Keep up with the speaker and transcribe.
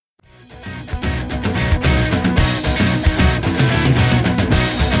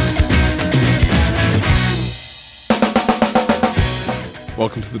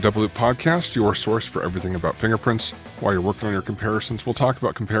Welcome to the Double Loop Podcast, your source for everything about fingerprints. While you're working on your comparisons, we'll talk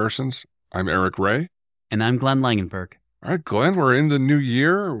about comparisons. I'm Eric Ray. And I'm Glenn Langenberg. All right, Glenn, we're in the new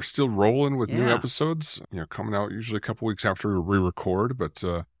year. We're still rolling with new Yeah. episodes, coming out usually a couple weeks after we re-record, but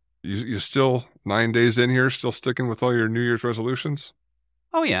you still 9 days in here, still sticking with all your New Year's resolutions?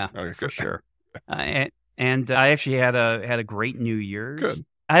 Oh, yeah, Okay, for good. sure. And I actually had a great New Year's. Good.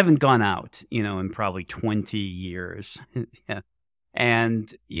 I haven't gone out, in probably 20 years. Yeah.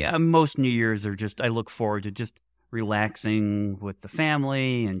 And yeah, most New Year's are I look forward to just relaxing with the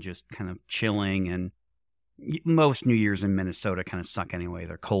family and just kind of chilling. And most New Year's in Minnesota kind of suck anyway.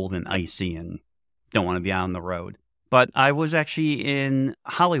 They're cold and icy and don't want to be out on the road. But I was actually in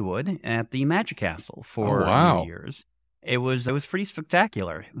Hollywood at the Magic Castle for New Year's. It was pretty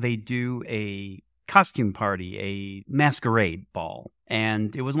spectacular. They do a costume party, a masquerade ball,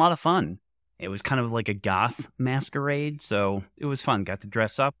 and it was a lot of fun. It was kind of like a goth masquerade, so it was fun. Got to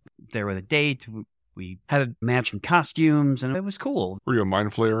dress up there with a date. We had matching costumes, and it was cool. Were you a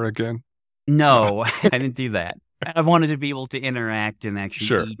mind flayer again? No, I didn't do that. I wanted to be able to interact and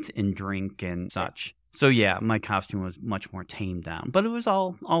actually eat and drink and such. So yeah, my costume was much more tamed down, but it was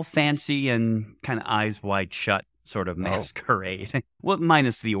all fancy and kind of eyes wide shut sort of masquerade. Well,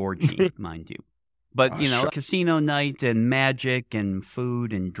 minus the orgy, mind you. But, casino night and magic and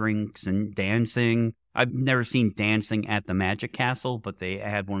food and drinks and dancing. I've never seen dancing at the Magic Castle, but they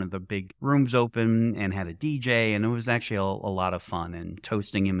had one of the big rooms open and had a DJ, and it was actually a lot of fun and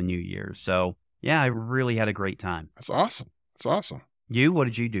toasting him a New Year's. So, yeah, I really had a great time. That's awesome. That's awesome. You? What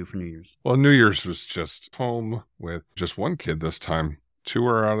did you do for New Year's? Well, New Year's was just home with just one kid this time. Two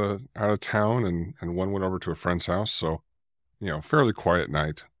were out of town, and one went over to a friend's house. So, fairly quiet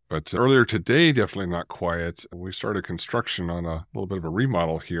night. But earlier today, definitely not quiet. We started construction on a little bit of a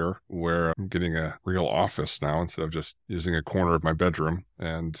remodel here where I'm getting a real office now instead of just using a corner of my bedroom.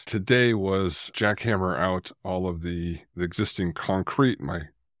 And today was jackhammer out all of the existing concrete in my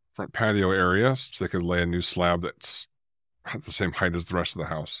front patio area so they could lay a new slab that's the same height as the rest of the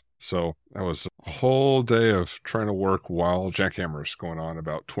house. So that was a whole day of trying to work while jackhammer's going on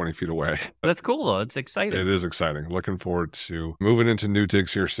about 20 feet away. That's cool, though. It's exciting. It is exciting. Looking forward to moving into new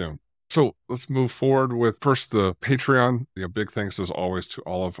digs here soon. So let's move forward with first the Patreon. Big thanks as always to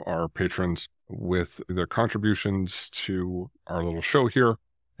all of our patrons with their contributions to our little show here.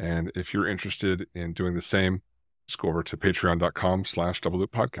 And if you're interested in doing the same, just go over to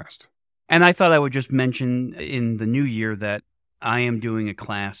patreon.com/doubleloop-podcast. And I thought I would just mention in the new year that I am doing a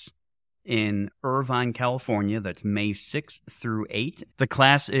class in Irvine, California. That's May 6th through 8th. The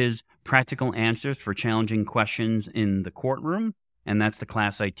class is Practical Answers for Challenging Questions in the Courtroom. And that's the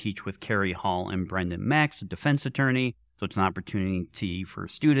class I teach with Carrie Hall and Brendan Max, a defense attorney. So it's an opportunity for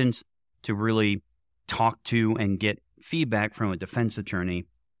students to really talk to and get feedback from a defense attorney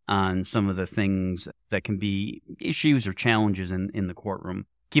on some of the things that can be issues or challenges in the courtroom.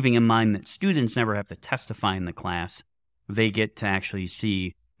 Keeping in mind that students never have to testify in the class. They get to actually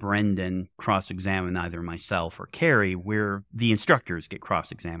see Brendan cross-examine either myself or Carrie, where the instructors get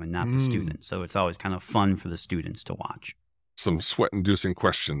cross-examined, not the students. So it's always kind of fun for the students to watch. Some sweat-inducing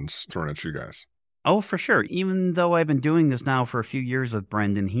questions thrown at you guys. Oh, for sure. Even though I've been doing this now for a few years with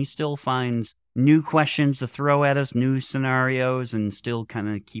Brendan, he still finds new questions to throw at us, new scenarios, and still kind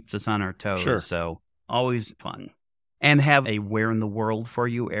of keeps us on our toes. Sure. So always fun. And have a Where in the World for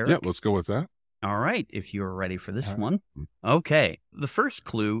you, Eric. Yeah, let's go with that. All right, if you're ready for this one. Okay, the first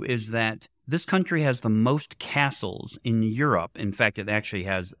clue is that this country has the most castles in Europe. In fact, it actually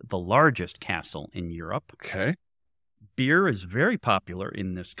has the largest castle in Europe. Okay. Beer is very popular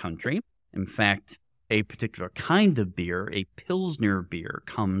in this country. In fact, a particular kind of beer, a Pilsner beer,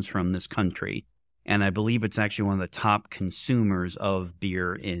 comes from this country. And I believe it's actually one of the top consumers of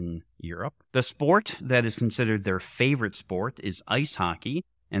beer in Europe. The sport that is considered their favorite sport is ice hockey.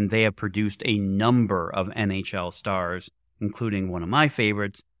 And they have produced a number of NHL stars, including one of my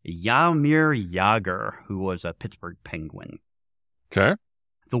favorites, Jaromir Jagr, who was a Pittsburgh Penguin. Okay.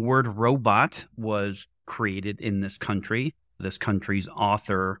 The word robot was created in this country. This country's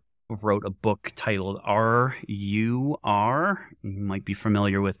author wrote a book titled R.U.R. You might be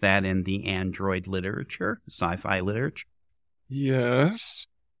familiar with that in the android literature, sci-fi literature. Yes.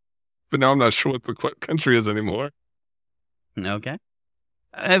 But now I'm not sure what the country is anymore. Okay.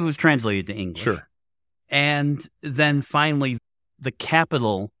 It was translated to English. Sure. And then finally, the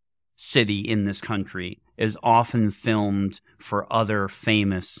capital city in this country is often filmed for other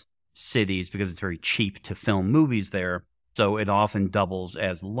famous cities because it's very cheap to film movies there. So it often doubles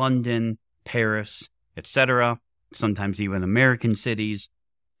as London, Paris, etc., sometimes even American cities,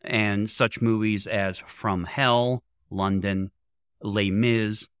 and such movies as From Hell, London, Les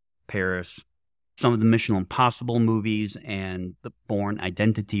Mis, Paris. Some of the Mission Impossible movies and the Bourne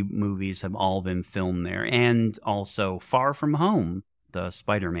Identity movies have all been filmed there. And also Far From Home, the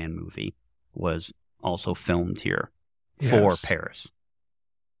Spider-Man movie, was also filmed here for Paris.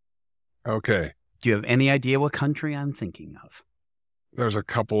 Okay. Do you have any idea what country I'm thinking of? There's a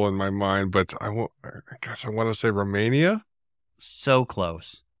couple in my mind, but I guess I want to say Romania? So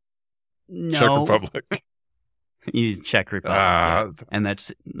close. No. Czech Republic. Czech Republic. And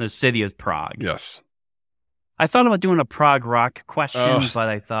that's the city is Prague. Yes. I thought about doing a Prague rock question, but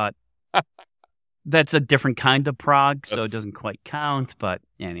I thought that's a different kind of Prague, so it doesn't quite count. But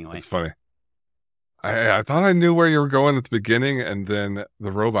anyway. It's funny. I thought I knew where you were going at the beginning, and then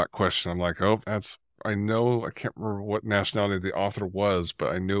the robot question, I'm like, I can't remember what nationality the author was,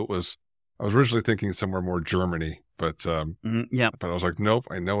 but I knew I was originally thinking somewhere more Germany, but but I was like, nope,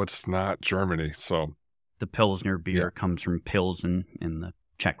 I know it's not Germany, so. The Pilsner beer comes from Pilsen in the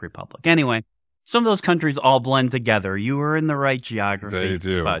Czech Republic. Anyway, some of those countries all blend together. You were in the right geography. They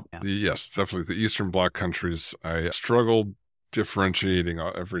do. But, yes, definitely. The Eastern Bloc countries, I struggled differentiating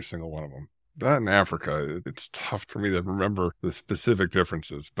every single one of them. That in Africa, it's tough for me to remember the specific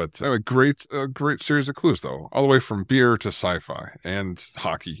differences. But a great series of clues, though, all the way from beer to sci-fi and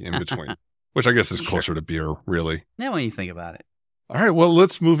hockey in between, which I guess is closer to beer, really. Now when you think about it. All right, well,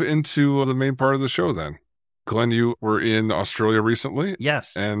 let's move into the main part of the show then. Glenn, you were in Australia recently.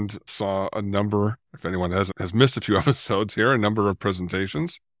 Yes. And saw a number, if anyone has missed a few episodes here, a number of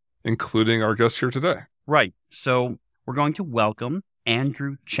presentations, including our guest here today. Right. So we're going to welcome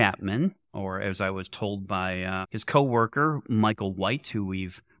Andrew Chapman, or as I was told by his coworker, Michael White, who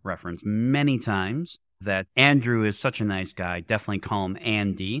we've referenced many times, that Andrew is such a nice guy. Definitely call him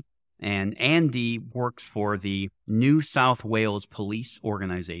Andy. And Andy works for the New South Wales Police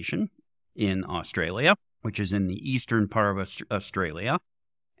Organization in Australia, which is in the eastern part of Australia.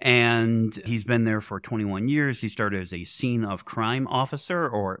 And he's been there for 21 years. He started as a scene of crime officer,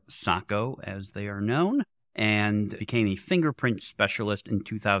 or SACO as they are known, and became a fingerprint specialist in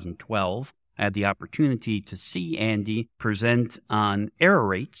 2012. I had the opportunity to see Andy present on error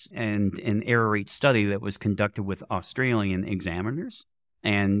rates and an error rate study that was conducted with Australian examiners.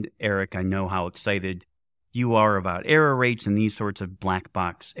 And Eric, I know how excited you are about error rates and these sorts of black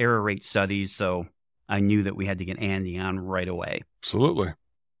box error rate studies, so I knew that we had to get Andy on right away. Absolutely.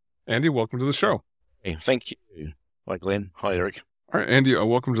 Andy, welcome to the show. Hey, thank you. Hi, Glenn. Hi, Eric. All right, Andy,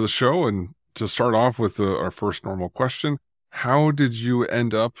 welcome to the show. And to start off with our first normal question, how did you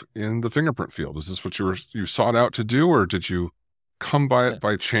end up in the fingerprint field? Is this what you sought out to do, or did you come by it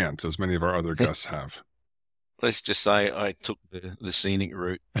by chance, as many of our other guests have? Let's just say I took the scenic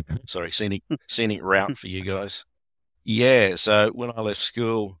route. Sorry, scenic route for you guys. Yeah, so when I left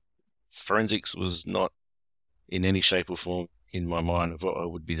school, forensics was not in any shape or form in my mind of what I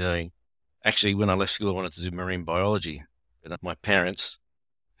would be doing. Actually, when I left school, I wanted to do marine biology. But my parents,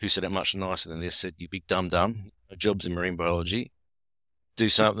 who said it much nicer than this, said, "You big dum-dum, no jobs in marine biology. Do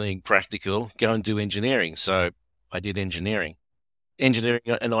something practical, go and do engineering." So I did engineering. Engineering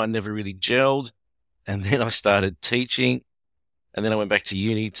and I never really gelled. And then I started teaching. And then I went back to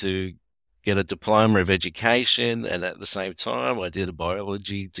uni to get a diploma of education. And at the same time, I did a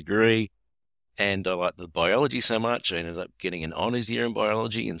biology degree. And I liked the biology so much, I ended up getting an honours year in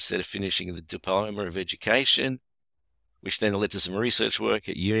biology instead of finishing the diploma of education, which then led to some research work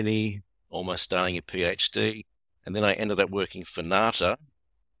at uni, almost starting a PhD. And then I ended up working for NATA.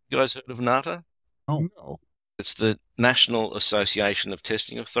 You guys heard of NATA? Oh, no. It's the National Association of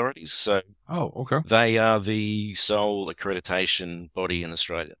Testing Authorities. So okay. They are the sole accreditation body in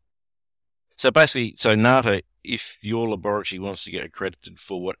Australia. So basically, NATA, if your laboratory wants to get accredited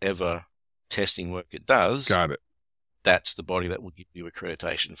for whatever testing work it does, got it. That's the body that will give you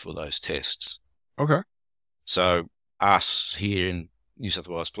accreditation for those tests. Okay. So us here in New South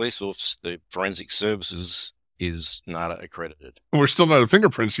Wales Police Force, the forensic services is NATA accredited. We're still not at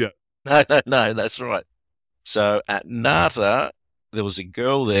fingerprints yet. No, that's right. So at NATA, there was a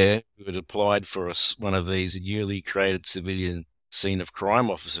girl there who had applied for one of these newly created civilian scene of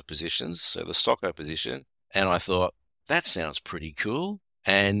crime officer positions, so the SOCO position, and I thought, that sounds pretty cool.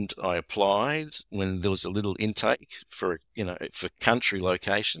 And I applied when there was a little intake for country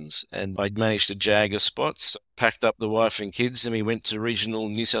locations, and I'd managed to jag a spot, so packed up the wife and kids, and we went to regional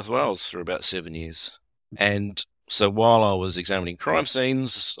New South Wales for about 7 years. And so while I was examining crime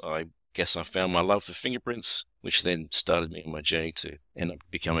scenes, I guess I found my love for fingerprints, which then started me on my journey to end up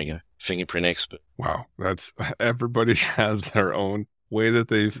becoming a fingerprint expert. Wow. Everybody has their own way that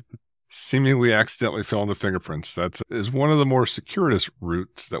they've seemingly accidentally fell into fingerprints. That is one of the more circuitous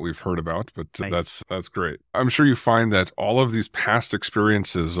routes that we've heard about, but Nice. that's great. I'm sure you find that all of these past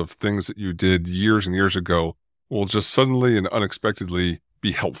experiences of things that you did years and years ago will just suddenly and unexpectedly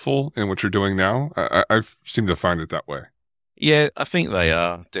be helpful in what you're doing now. I've seemed to find it that way. Yeah, I think they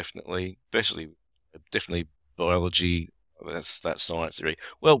are, definitely, definitely biology, that science area.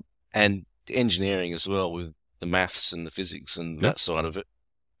 Well, and engineering as well, with the maths and the physics and that side of it.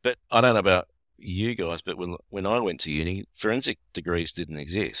 But I don't know about you guys, but when I went to uni, forensic degrees didn't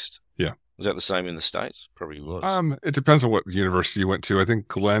exist. Yeah. Was that the same in the States? Probably was. It depends on what university you went to. I think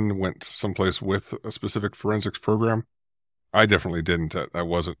Glenn went someplace with a specific forensics program. I definitely didn't. I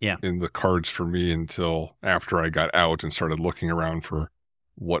wasn't in the cards for me until after I got out and started looking around for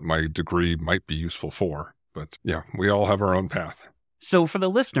what my degree might be useful for. But yeah, we all have our own path. So for the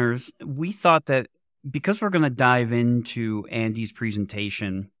listeners, we thought that because we're going to dive into Andy's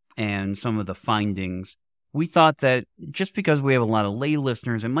presentation and some of the findings, we thought that just because we have a lot of lay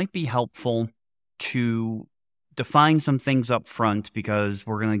listeners, it might be helpful to define some things up front, because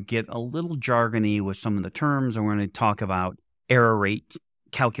we're going to get a little jargony with some of the terms, and we're going to talk about error rate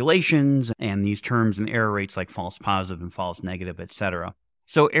calculations and these terms and error rates like false positive and false negative, etc.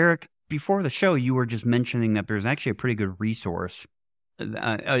 So Eric, before the show, you were just mentioning that there's actually a pretty good resource,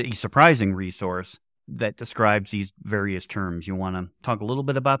 a surprising resource that describes these various terms. You want to talk a little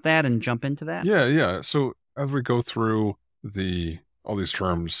bit about that and jump into that? Yeah. So as we go through all these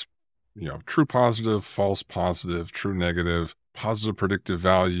terms, true positive, false positive, true negative, positive predictive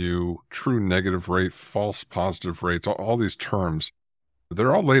value, true negative rate, false positive rate, all these terms,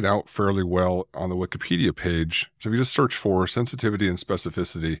 they're all laid out fairly well on the Wikipedia page. So if you just search for sensitivity and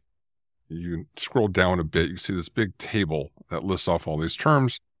specificity, you scroll down a bit, you see this big table that lists off all these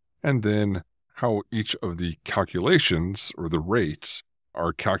terms, and then how each of the calculations or the rates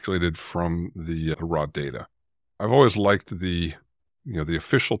are calculated from the raw data. I've always liked the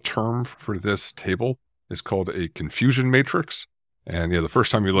official term for this table is called a confusion matrix. And the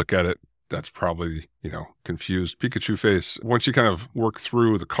first time you look at it, that's probably, confused Pikachu face. Once you kind of work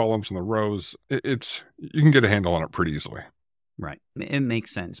through the columns and the rows, you can get a handle on it pretty easily. Right. It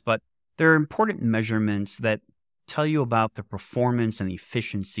makes sense. But there are important measurements that tell you about the performance and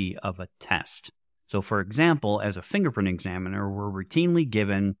efficiency of a test. So, for example, as a fingerprint examiner, we're routinely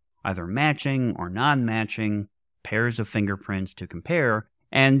given either matching or non-matching pairs of fingerprints to compare.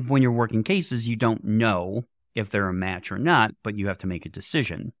 And when you're working cases, you don't know if they're a match or not, but you have to make a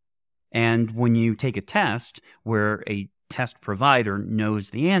decision. And when you take a test where a test provider knows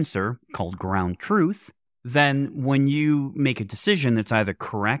the answer, called ground truth, then when you make a decision that's either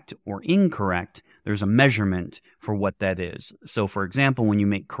correct or incorrect, there's a measurement for what that is. So, for example, when you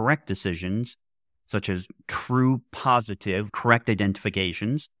make correct decisions, such as true positive, correct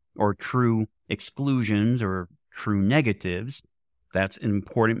identifications, or true exclusions or true negatives, that's an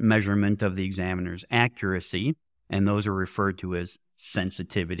important measurement of the examiner's accuracy, and those are referred to as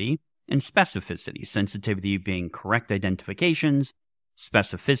sensitivity and specificity. Sensitivity being correct identifications,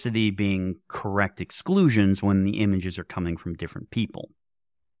 specificity being correct exclusions when the images are coming from different people.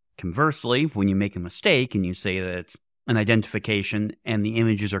 Conversely, when you make a mistake and you say that it's an identification and the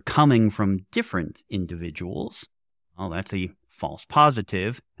images are coming from different individuals, well, that's a false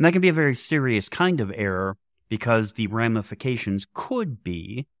positive. And that can be a very serious kind of error, because the ramifications could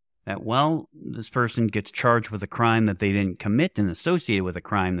be that, well, this person gets charged with a crime that they didn't commit and associated with a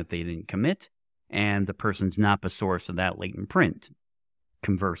crime that they didn't commit, and the person's not the source of that latent print.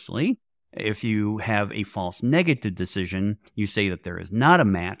 Conversely, if you have a false negative decision, you say that there is not a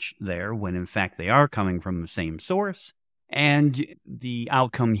match there when in fact they are coming from the same source, and the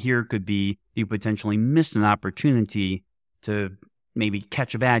outcome here could be you potentially missed an opportunity to maybe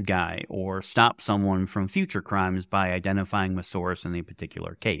catch a bad guy or stop someone from future crimes by identifying the source in a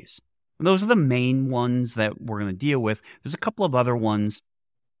particular case. And those are the main ones that we're going to deal with. There's a couple of other ones.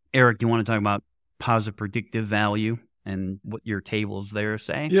 Eric, do you want to talk about positive predictive value and what your tables there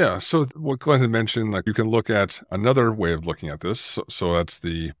say? Yeah, so what Glenn had mentioned, you can look at another way of looking at this. So that's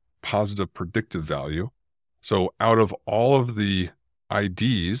the positive predictive value. So out of all of the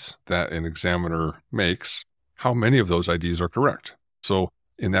IDs that an examiner makes, how many of those IDs are correct? So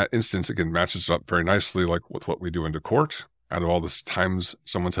in that instance, again, matches up very nicely with what we do into court. Out of all the times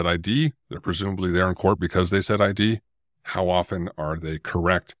someone said ID, they're presumably there in court because they said ID. How often are they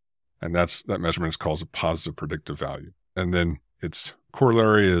correct? And that measurement is called a positive predictive value. And then its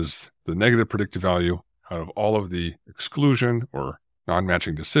corollary is the negative predictive value. Out of all of the exclusion or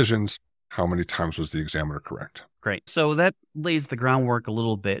non-matching decisions, how many times was the examiner correct? Great. So that lays the groundwork a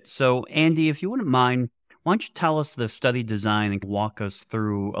little bit. So Andy, if you wouldn't mind, Why don't you tell us the study design and walk us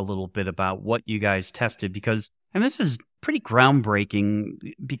through a little bit about what you guys tested? Because, and this is pretty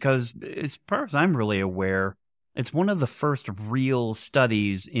groundbreaking because, as far as I'm really aware, it's one of the first real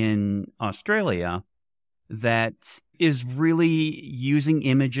studies in Australia that is really using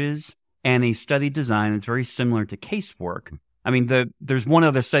images and a study design that's very similar to casework. I mean, there's one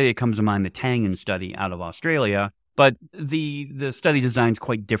other study that comes to mind, the Tangen study out of Australia, but the study design is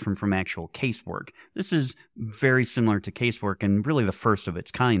quite different from actual casework. This is very similar to casework and really the first of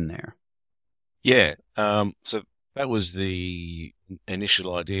its kind there. Yeah. So that was the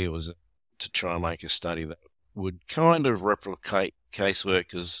initial idea, was to try and make a study that would kind of replicate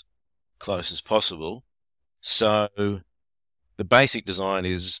casework as close as possible. So the basic design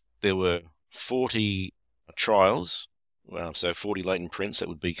is there were 40 trials, so 40 latent prints that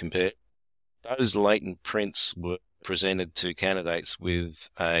would be compared. Those latent prints were presented to candidates with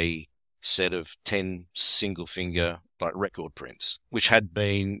a set of 10 single-finger record prints, which had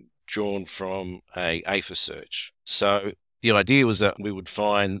been drawn from a IAFS search. So the idea was that we would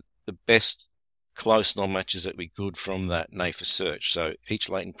find the best close non-matches that we could from that IAFS search. So each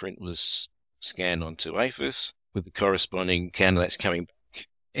latent print was scanned onto IAFS with the corresponding candidates coming back.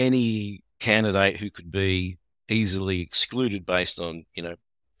 Any candidate who could be easily excluded based on,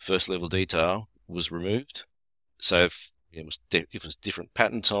 first level detail was removed. So if it was different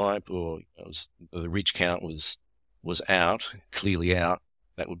pattern type, or the ridge count was out, clearly out,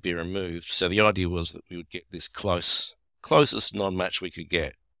 that would be removed. So the idea was that we would get this closest non-match we could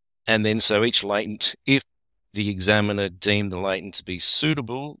get. And then so each latent, if the examiner deemed the latent to be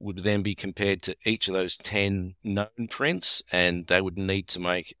suitable, would then be compared to each of those 10 known prints, and they would need to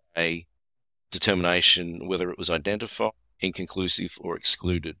make a determination whether it was identified, inconclusive, or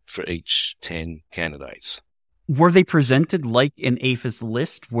excluded for each 10 candidates. Were they presented like an IAFS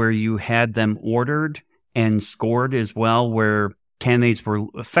list where you had them ordered and scored as well, where candidates were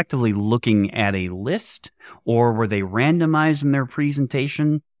effectively looking at a list, or were they randomized in their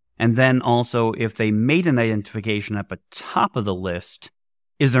presentation? And then also, if they made an identification at the top of the list,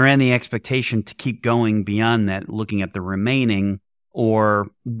 is there any expectation to keep going beyond that, looking at the remaining,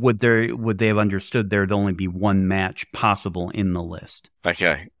 or would they have understood there'd only be one match possible in the list?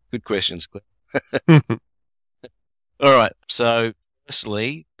 Okay, good questions, Cliff. All right, so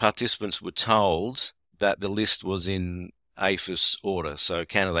firstly, participants were told that the list was in IAFS order. So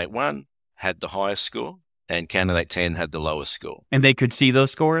candidate 1 had the highest score, and candidate 10 had the lowest score. And they could see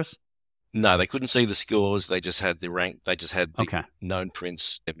those scores? No, they couldn't see the scores. They just had the rank. They just had the known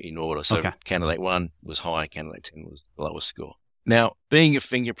prints in order. So candidate 1 was high, candidate 10 was the lowest score. Now, being a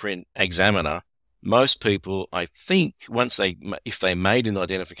fingerprint examiner, most people, I think, if they made an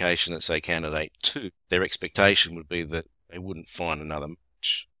identification at, say, candidate 2, their expectation would be that they wouldn't find another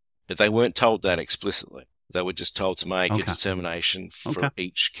match. But they weren't told that explicitly. They were just told to make a determination for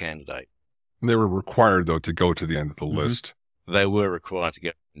each candidate. They were required, though, to go to the end of the list. They were required to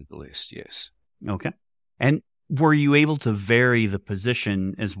get in the list, yes. Okay. And were you able to vary the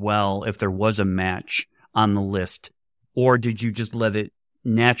position as well if there was a match on the list, or did you just let it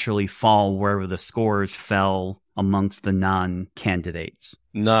naturally fall wherever the scores fell amongst the non-candidates?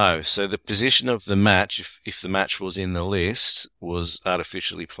 No. So the position of the match, if the match was in the list, was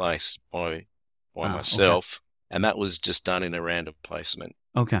artificially placed by myself, and that was just done in a random placement.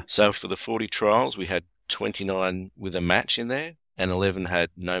 Okay. So for the 40 trials, we had 29 with a match in there, and 11 had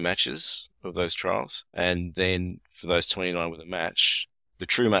no matches of those trials. And then for those 29 with a match, the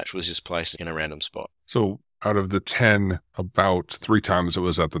true match was just placed in a random spot. So out of the 10, about 3 times it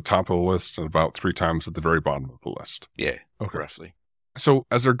was at the top of the list and about 3 times at the very bottom of the list. Yeah, roughly. So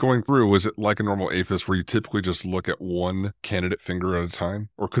as they're going through, is it like a normal IAFS where you typically just look at one candidate finger at a time?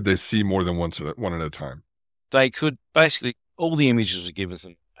 Or could they see more than one at a time? They could. Basically, all the images were given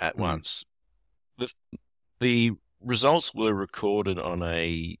them at once. The results were recorded on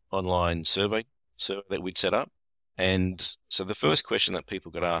a online survey that we'd set up. And so the first question that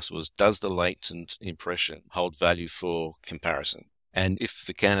people got asked was, does the latent impression hold value for comparison? And if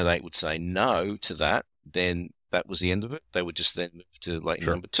the candidate would say no to that, then that was the end of it. They would just then move to latent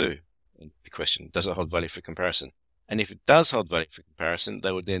number 2. And the question, does it hold value for comparison? And if it does hold value for comparison,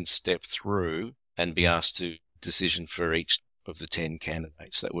 they would then step through and be asked to decision for each of the 10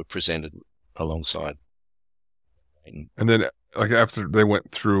 candidates that were presented alongside. And then, after they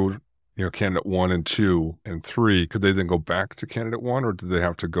went through, candidate 1 and 2 and 3, could they then go back to candidate 1, or did they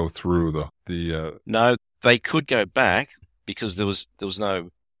have to go through the? No, they could go back because there was no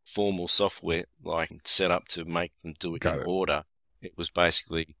formal software set up to make them do it in order. It was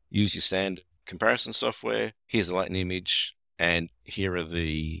basically use your standard comparison software. Here's a latent image, and here are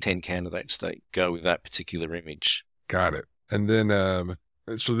the 10 candidates that go with that particular image. Got it. And then,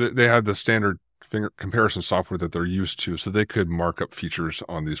 so they had the standard finger comparison software that they're used to, so they could mark up features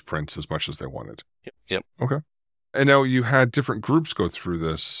on these prints as much as they wanted. Yep. Okay. And now you had different groups go through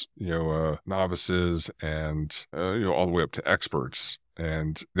this, novices and, all the way up to experts.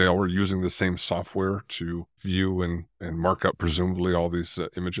 And they all were using the same software to view and mark up, presumably, all these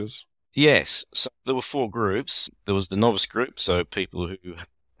images? Yes. So there were 4 groups. There was the novice group, so people who had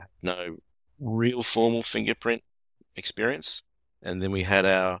no real formal fingerprint experience. And then we had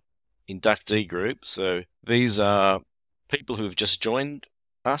our inductee group. So these are people who have just joined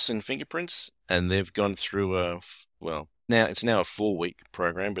us in fingerprints, and they've gone through now it's now a 4-week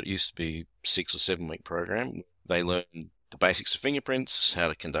program, but it used to be 6 or 7-week program. They learn the basics of fingerprints, how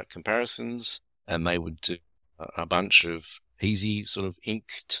to conduct comparisons, and they would do a bunch of easy sort of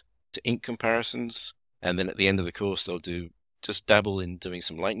ink to ink comparisons. And then at the end of the course, they'll just dabble in doing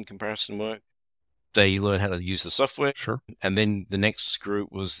some latent comparison work. They learn how to use the software. Sure. And then the next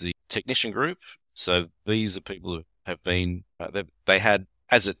group was the technician group. So these are people who have been, they had,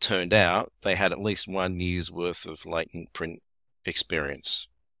 as it turned out, they had at least 1 year's worth of latent print experience,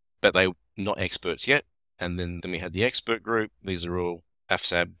 but they were not experts yet. And then we had the expert group. These are all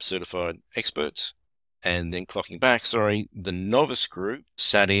AFSAB certified experts. And then clocking back, the novice group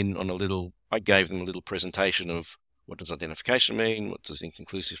sat in on I gave them a little presentation of what does identification mean, what does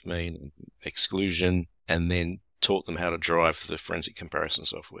inconclusive mean, exclusion, and then taught them how to drive the forensic comparison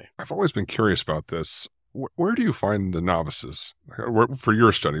software. I've always been curious about this. Where do you find the novices? For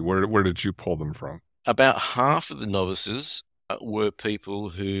your study, where did you pull them from? About half of the novices were people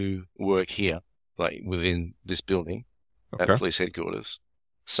who work here, like within this building at police headquarters.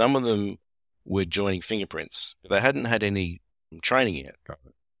 Some of them were joining fingerprints. They hadn't had any training yet. Got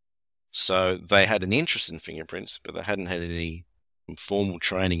it. So they had an interest in fingerprints, but they hadn't had any formal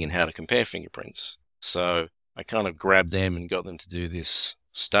training in how to compare fingerprints. So I kind of grabbed them and got them to do this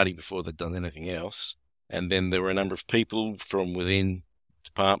study before they'd done anything else. And then there were a number of people from within the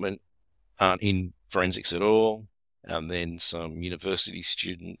department aren't in forensics at all, and then some university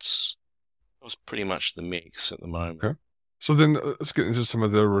students. It was pretty much the mix at the moment. Okay. So then let's get into some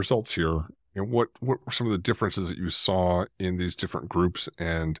of the results here. What were some of the differences that you saw in these different groups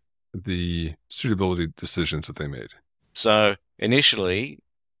and the suitability decisions that they made? So initially,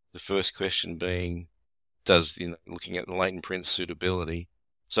 the first question being, looking at the latent print suitability.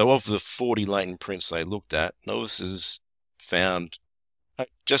 So of the 40 latent prints they looked at, novices found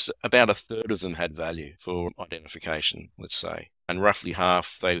just about a third of them had value for identification, let's say, and roughly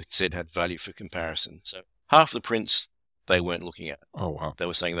half they said had value for comparison. So half the prints they weren't looking at. Oh, wow. They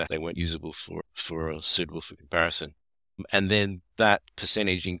were saying that they weren't usable for suitable for comparison. And then that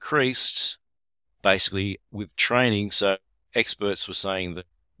percentage increased basically with training. So experts were saying that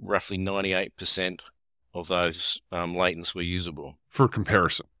roughly 98% of those latents were usable. For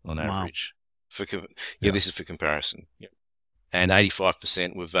comparison. On average. Wow. This is for comparison. Yep. And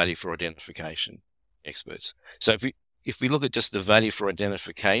 85% were value for identification experts. So if we look at just the value for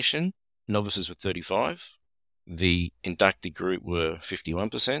identification, novices were 35%. The inducted group were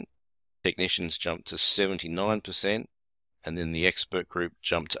 51%. Technicians jumped to 79%. And then the expert group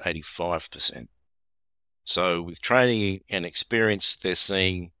jumped to 85%. So with training and experience, they're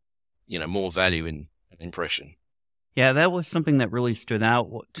seeing, more value in an impression. Yeah, that was something that really stood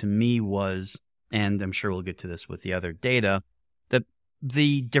out to me was, and I'm sure we'll get to this with the other data, that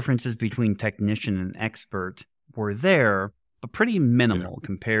the differences between technician and expert were there, but pretty minimal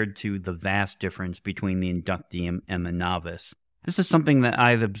compared to the vast difference between the inductee and the novice. This is something that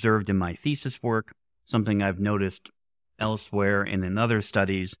I've observed in my thesis work, something I've noticed elsewhere and in other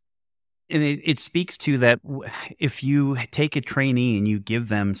studies. And it speaks to that if you take a trainee and you give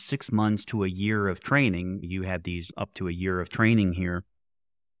them 6 months to a year of training, you had these up to a year of training here,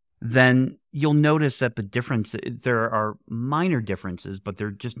 then you'll notice that there are minor differences, but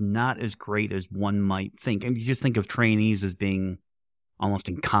they're just not as great as one might think. And you just think of trainees as being almost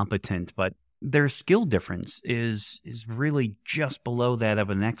incompetent, but their skill difference is really just below that of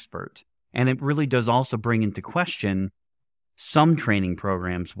an expert. And it really does also bring into question some training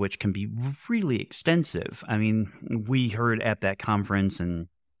programs, which can be really extensive. I mean, we heard at that conference, and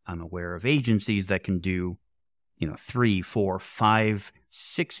I'm aware of agencies that can do, 3, 4, 5,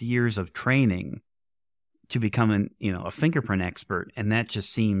 6 years of training to become a fingerprint expert. And that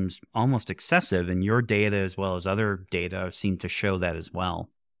just seems almost excessive. And your data, as well as other data, seem to show that as well.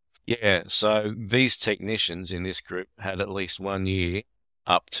 Yeah. So these technicians in this group had at least 1 year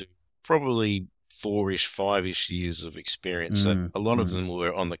up to probably 4-ish, 5-ish years of experience. So a lot of them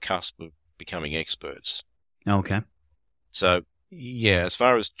were on the cusp of becoming experts. Okay. So, yeah, as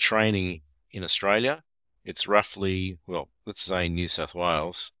far as training in Australia, it's roughly, well, let's say in New South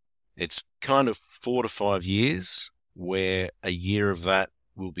Wales, it's kind of 4 to 5 years, where a year of that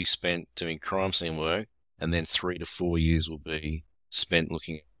will be spent doing crime scene work, and then 3 to 4 years will be spent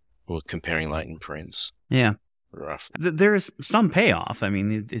looking at or comparing latent prints. Yeah. Roughly. There's some payoff. I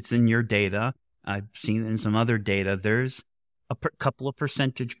mean, it's in your data. I've seen it in some other data. There's a couple of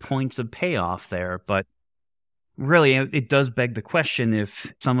percentage points of payoff there, but really it does beg the question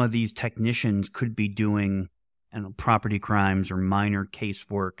if some of these technicians could be doing property crimes or minor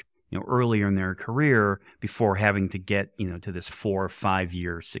casework earlier in their career before having to get to this 4 or 5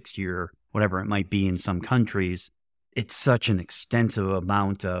 year, 6 year, whatever it might be in some countries. It's such an extensive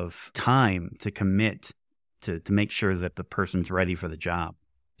amount of time to commit to make sure that the person's ready for the job.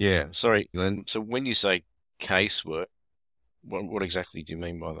 Yeah. Sorry, Glenn. So when you say casework, what exactly do you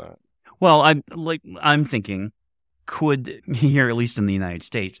mean by that? Well, I'm thinking, could, here at least in the United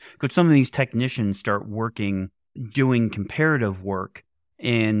States, could some of these technicians start doing comparative work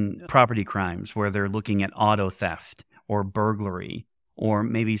in property crimes where they're looking at auto theft or burglary or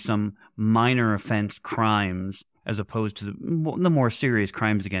maybe some minor offense crimes as opposed to the more serious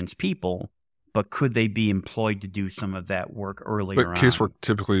crimes against people? But could they be employed to do some of that work earlier on? But casework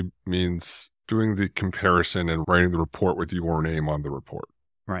typically means doing the comparison and writing the report with your name on the report.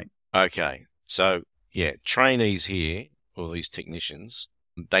 Right. Okay. So, yeah, trainees here, or these technicians,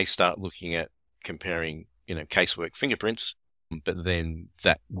 they start looking at comparing, casework fingerprints, but then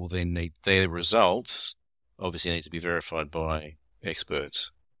that will then need their results, obviously need to be verified by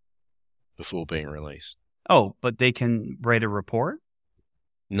experts before being released. Oh, but they can write a report?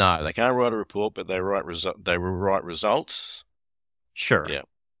 No, they can't write a report, but they will write results. Sure. Yeah.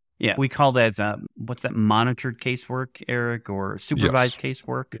 Yeah, we call that, what's that, monitored casework, Eric, or supervised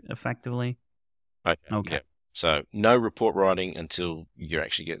casework, effectively? Okay. Yeah. So no report writing until you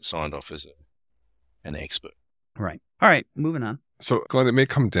actually get signed off as an expert. Right. All right, moving on. So, Glenn, it may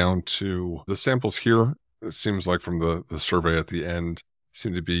come down to the samples here. It seems like from the survey at the end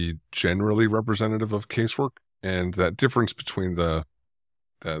seem to be generally representative of casework, and that difference between the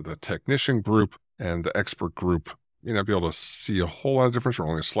technician group and the expert group, you not be able to see a whole lot of difference or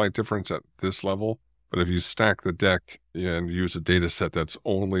only a slight difference at this level. But if you stack the deck and use a data set that's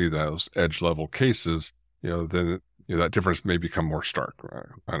only those edge level cases, then that difference may become more stark.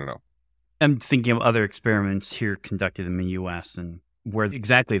 I don't know. I'm thinking of other experiments here conducted in the U.S. and where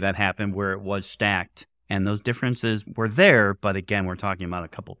exactly that happened, where it was stacked. And those differences were there, but again, we're talking about a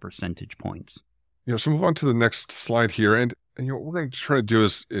couple percentage points. So move on to the next slide here. And what we're going to try to do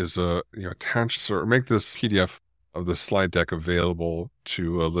is attach or make this PDF of the slide deck available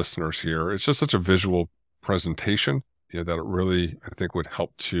to listeners here. It's just such a visual presentation that it really, I think, would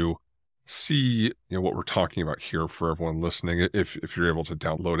help to see what we're talking about here for everyone listening if you're able to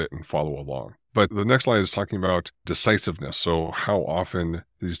download it and follow along. But the next slide is talking about decisiveness. So how often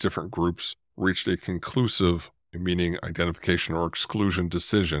these different groups reached a conclusive, meaning identification or exclusion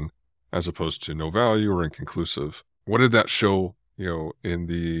decision, as opposed to no value or inconclusive. What did that show,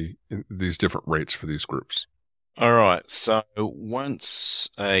 in these different rates for these groups? All right. So once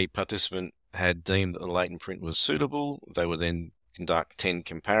a participant had deemed that the latent print was suitable, they would then conduct 10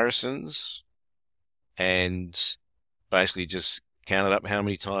 comparisons and basically just counted up how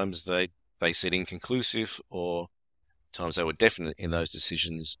many times they said inconclusive or times they were definite in those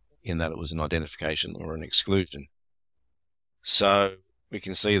decisions in that it was an identification or an exclusion. So we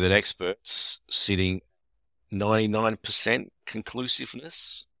can see that experts sitting 99%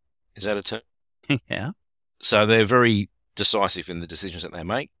 conclusiveness. Is that a term? Yeah. So they're very decisive in the decisions that they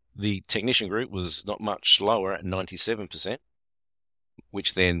make. The technician group was not much lower at 97%,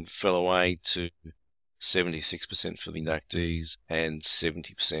 which then fell away to 76% for the inductees and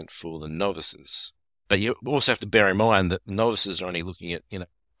 70% for the novices. But you also have to bear in mind that novices are only looking at,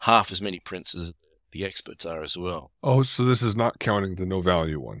 half as many prints as the experts are as well. Oh, so this is not counting the no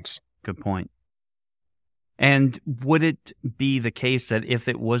value ones. Good point. And would it be the case that if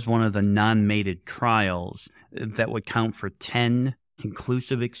it was one of the non-mated trials, that would count for 10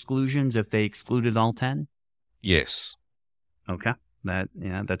 conclusive exclusions if they excluded all 10? Yes. Okay.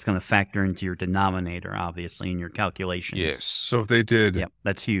 That's going to factor into your denominator, obviously, in your calculations. Yes. So if they did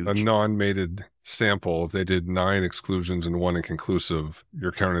that's huge. A non-mated sample, if they did 9 exclusions and 1 inconclusive,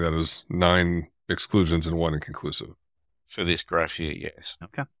 you're counting that as 9 exclusions and 1 inconclusive. For this graph here, yes.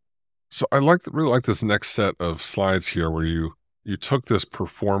 Okay. So I really like this next set of slides here where you took this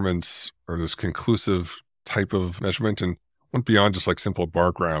performance or this conclusive type of measurement and went beyond just like simple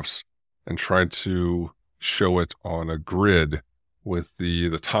bar graphs and tried to show it on a grid with the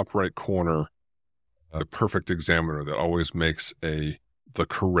top right corner the perfect examiner that always makes the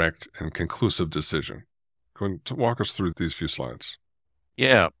correct and conclusive decision. Going to walk us through these few slides.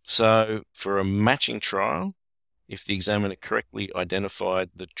 Yeah. So for a matching trial, if the examiner correctly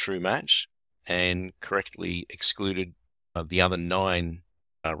identified the true match and correctly excluded the other 9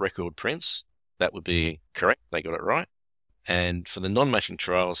 record prints, that would be correct. They got it right. And for the non-matching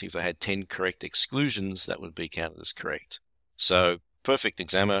trials, if they had 10 correct exclusions, that would be counted as correct. So perfect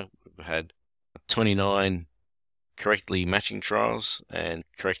examiner would have had 29 correctly matching trials and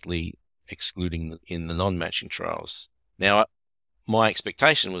correctly excluding in the non-matching trials. Now, my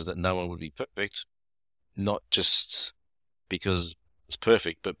expectation was that no one would be perfect, not just because it's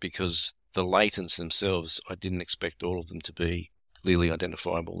perfect, but because the latents themselves, I didn't expect all of them to be clearly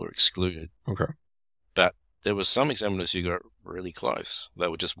identifiable or excluded. Okay. But there were some examiners who got really close. They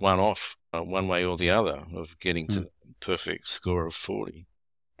were just one off, one way or the other, of getting to the perfect score of 40.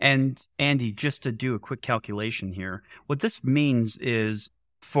 And Andy, just to do a quick calculation here, what this means is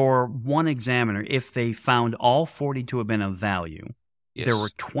for one examiner, if they found all 40 to have been of value, Yes. there were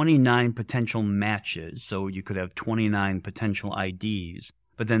 29 potential matches. So you could have 29 potential IDs,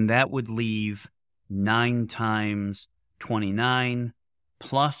 but then that would leave 9 times 29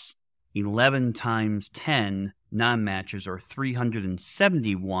 plus 11 times 10 non-matches, or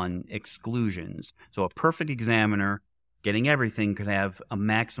 371 exclusions. So a perfect examiner getting everything could have a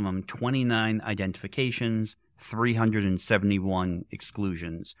maximum 29 identifications, 371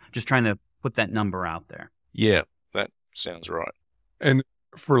 exclusions. Just trying to put that number out there. Yeah, that sounds right. And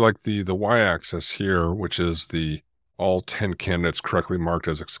for like the y-axis here, which is the all 10 candidates correctly marked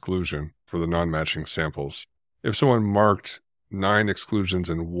as exclusion for the non-matching samples, if someone marked 9 exclusions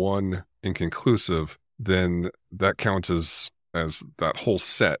and 1 inconclusive, then that counts as that whole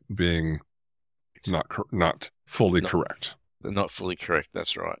set being not fully correct. Not fully correct,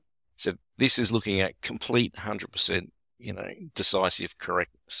 that's right. So this is looking at complete 100%, decisive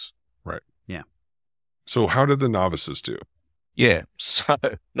correctness. Right. Yeah. So how did the novices do? Yeah, so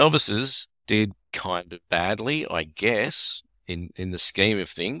novices did kind of badly, I guess, in the scheme of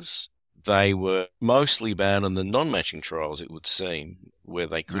things. They were mostly bad on the non-matching trials, it would seem, where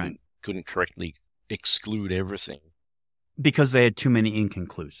they couldn't correctly exclude everything. Because they had too many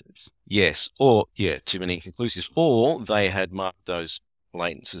inconclusives. Yes, too many inconclusives, or they had marked those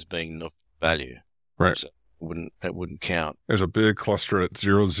latents as being of value. Right. So it wouldn't count. There's a big cluster at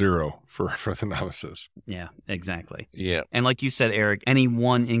 0, for the novices. Yeah, exactly. Yeah. And like you said, Eric, any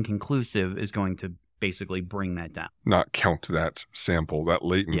one inconclusive is going to basically bring that down. Not count that sample, that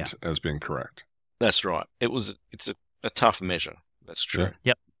latent, as being correct. That's right. It's a tough measure. That's true. Yeah.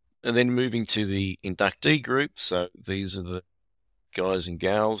 Yep. And then moving to the inductee group. So these are the guys and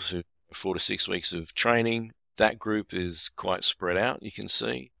gals who 4 to 6 weeks of training. That group is quite spread out. You can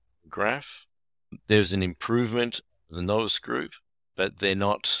see the graph. There's an improvement in the novice group, but they're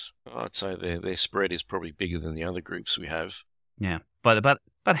not, I'd say their spread is probably bigger than the other groups we have. Yeah. But about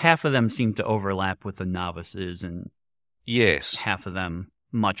half of them seem to overlap with the novices, and yes, half of them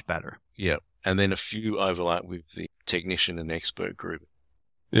much better. Yeah. And then a few overlap with the technician and expert group.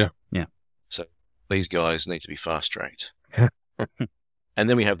 Yeah. Yeah. So these guys need to be fast-tracked. And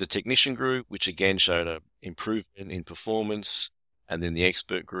then we have the technician group, which again showed an improvement in performance, and then the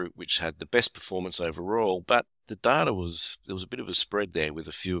expert group, which had the best performance overall. But the data there was a bit of a spread there with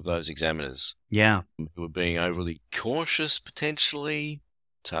a few of those examiners. Yeah. Who were being overly cautious, potentially.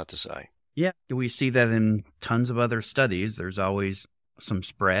 It's hard to say. Yeah. We see that in tons of other studies. There's always some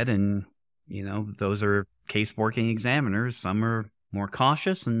spread, and, those are case-working examiners. Some are more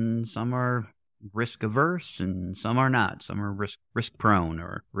cautious, and some are risk-averse, and some are not. Some are risk-prone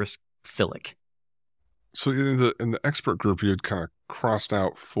or risk-philic. So in the expert group, you had kind of crossed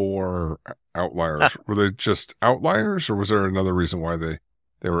out 4 outliers. Were they just outliers, or was there another reason why they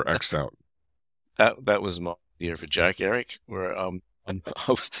were X'd out? That was my idea of a joke, Eric, where I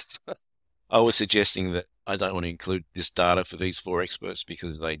was suggesting that I don't want to include this data for these 4 experts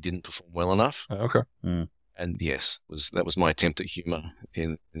because they didn't perform well enough. Okay. Mm. And yes, that was my attempt at humour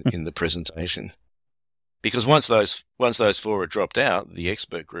in the presentation. Because once those 4 are dropped out, the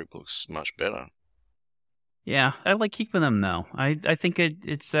expert group looks much better. Yeah, I like keeping them, though. I think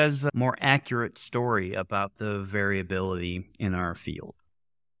it says a more accurate story about the variability in our field.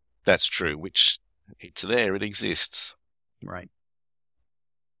 That's true, which it's there, it exists. Right.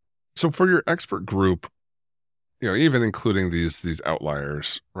 So for your expert group, even including these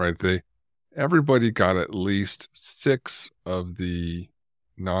outliers, right? Everybody got at least 6 of the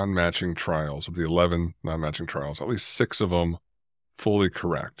non-matching trials, of the 11 non-matching trials, at least 6 of them fully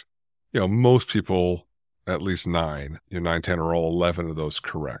correct. Most people, at least 9, 9, 10 are all 11 of those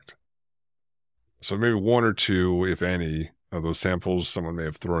correct. So maybe one or two, if any, of those samples, someone may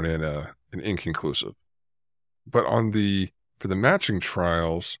have thrown in an inconclusive. But for the matching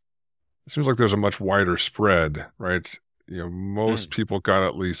trials, it seems like there's a much wider spread, right? Most people got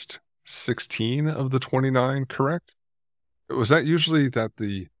at least 16 of the 29 correct. Was that usually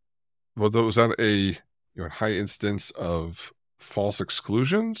was that a high instance of false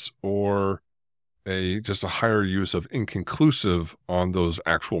exclusions, or just a higher use of inconclusive on those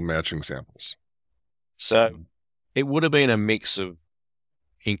actual matching samples? So it would have been a mix of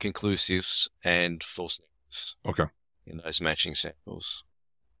inconclusives and false negatives. Okay. In those matching samples.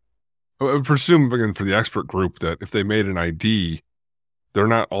 I would presume, again, for the expert group, that if they made an ID, they're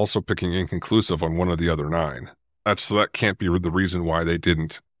not also picking inconclusive on one of the other 9. So that can't be the reason why they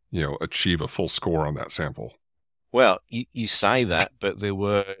didn't, achieve a full score on that sample. Well, you say that, but there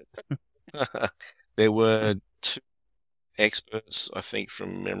were 2 experts, I think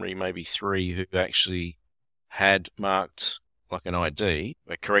from memory, maybe 3, who actually had marked like an ID,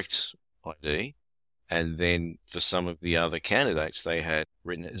 a correct ID, and then for some of the other candidates, they had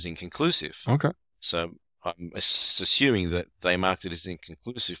written it as inconclusive. Okay. So I'm assuming that they marked it as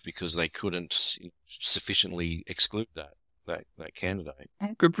inconclusive because they couldn't sufficiently exclude that candidate.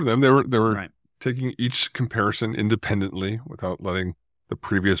 Good for them. They were right. Taking each comparison independently without letting the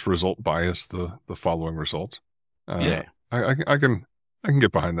previous result bias the following result. Yeah. I can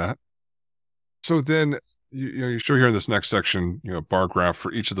get behind that. So then you show here in this next section, bar graph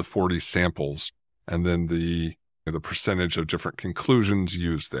for each of the 40 samples, and then the percentage of different conclusions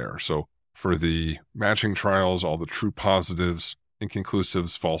used there. So for the matching trials, all the true positives,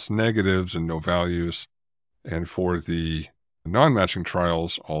 inconclusives, false negatives, and no values. And for the non-matching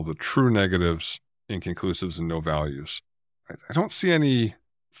trials, all the true negatives, inconclusives, and no values. I don't see any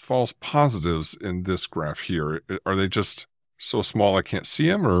false positives in this graph here. Are they just so small I can't see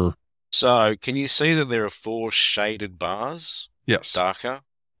them, or? So can you see that there are 4 shaded bars? Yes. Darker?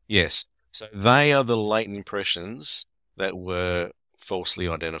 Yes. So they are the latent impressions that were falsely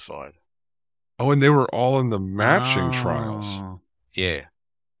identified. Oh, and they were all in the matching trials. Yeah,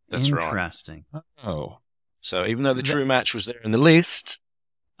 that's right. Interesting. Oh. So even though the true match was there in the list,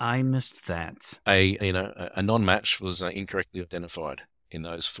 I missed that. A non-match was incorrectly identified in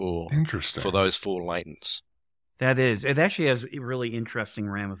those 4. Interesting. For those 4 latents. It actually has really interesting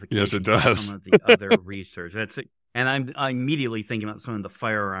ramifications. Yes, it does. To some of the other research. And I'm immediately thinking about some of the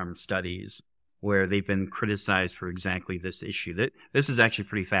firearm studies where they've been criticized for exactly this issue. This is actually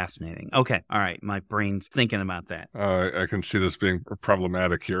pretty fascinating. Okay, all right, my brain's thinking about that. I can see this being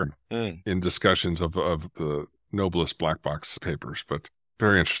problematic here in discussions of the noblest black box papers, but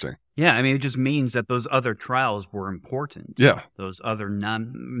very interesting. Yeah, I mean, it just means that those other trials were important. Yeah. Those other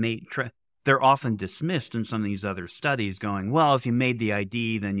non-mate they're often dismissed in some of these other studies going, well, if you made the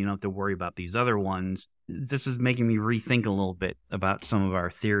ID, then you don't have to worry about these other ones. This is making me rethink a little bit about some of our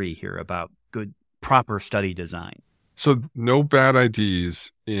theory here about good, proper study design. So no bad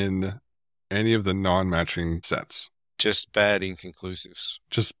IDs in any of the non-matching sets? Just bad inconclusives.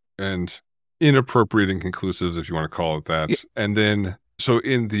 And inappropriate inconclusives, if you want to call it that. Yeah. And then, so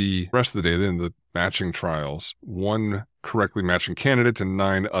in the rest of the data, in the matching trials, 1 correctly matching candidate and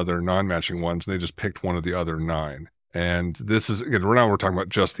 9 other non-matching ones, and they just picked one of the other 9. And this is, again, right now we're talking about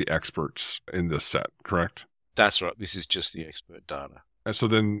just the experts in this set, correct? That's right. This is just the expert data. And so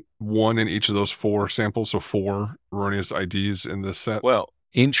then 1 in each of those 4 samples, so 4 erroneous IDs in this set? Well,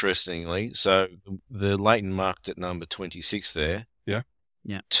 interestingly, so the latent marked at number 26 there.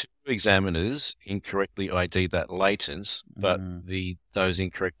 Yeah. 2 examiners incorrectly ID'd that latent, but those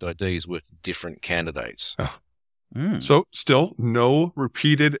incorrect IDs were different candidates. Oh. So still no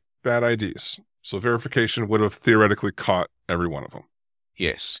repeated bad IDs. So verification would have theoretically caught every one of them.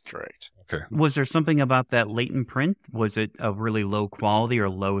 Yes, correct. Okay. Was there something about that latent print? Was it a really low quality or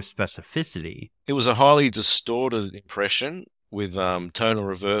low specificity? It was a highly distorted impression with tonal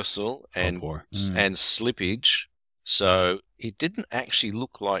reversal and slippage. So it didn't actually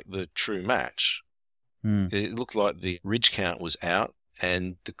look like the true match. It looked like the ridge count was out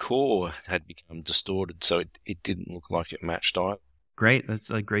and the core had become distorted, so it didn't look like it matched either. Great. That's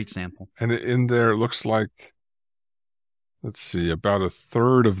a great sample. And in there, it looks like, let's see, about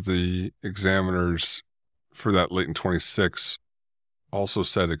 1/3 of the examiners for that latent 26 also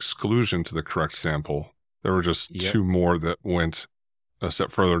said exclusion to the correct sample. There were just 2 more that went a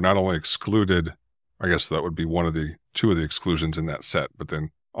step further, not only excluded, I guess that would be 2 of the exclusions in that set, but then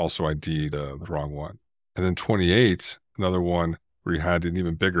also ID'd the wrong one. And then 28, another one where you had an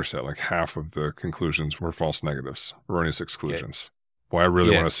even bigger set, like half of the conclusions were false negatives, erroneous exclusions. Boy, I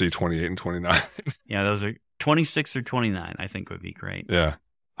really want to see 28 and 29. Yeah, those are 26 or 29, I think would be great. Yeah.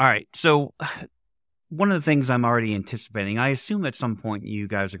 All right. So one of the things I'm already anticipating, I assume at some point you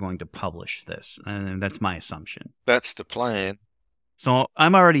guys are going to publish this, and that's my assumption. That's the plan. So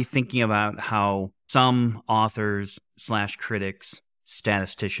I'm already thinking about how some authors / critics,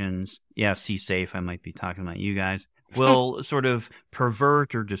 statisticians, see safe, I might be talking about you guys, will sort of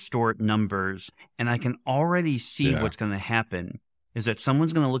pervert or distort numbers. And I can already see what's going to happen is that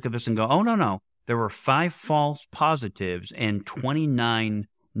someone's going to look at this and go, oh, no, there were 5 false positives and 29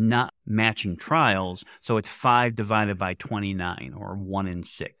 not matching trials. So it's 5 divided by 29 or 1 in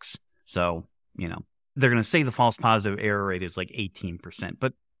 6. So, they're going to say the false positive error rate is like 18%.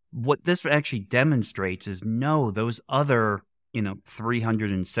 But what this actually demonstrates is no, those other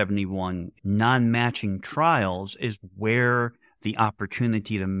 371 non-matching trials is where the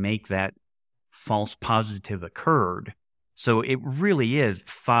opportunity to make that false positive occurred. So it really is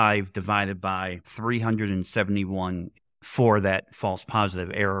 5 divided by 371 for that false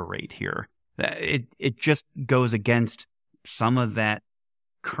positive error rate here. It just goes against some of that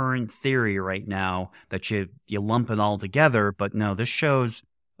current theory right now that you lump it all together. But no, this shows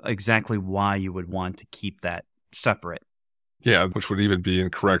exactly why you would want to keep that separate. Yeah, which would even be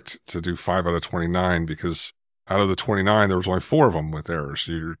incorrect to do 5 out of 29 because out of the 29, there was only 4 of them with errors.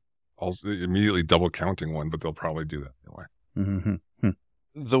 So you're also immediately double counting one, but they'll probably do that anyway. Mm-hmm.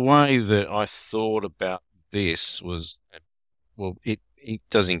 The way that I thought about this was, well, it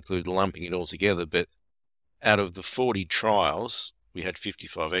does include lumping it all together, but out of the 40 trials, we had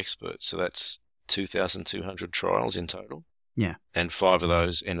 55 experts. So that's 2,200 trials in total. Yeah. And 5 of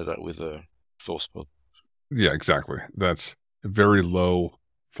those ended up with a false positive. Yeah, exactly. That's a very low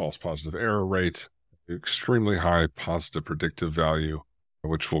false positive error rate, extremely high positive predictive value,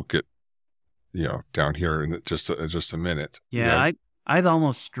 which we'll get, down here in just a minute. Yeah, I'd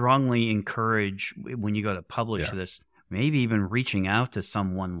almost strongly encourage when you go to publish this, maybe even reaching out to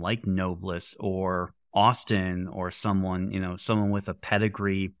someone like Nobles or Austin or someone, someone with a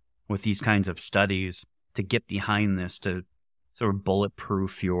pedigree with these kinds of studies to get behind this, to sort of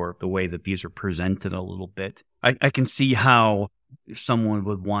bulletproof the way that these are presented a little bit. I can see how someone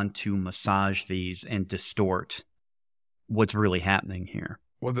would want to massage these and distort what's really happening here.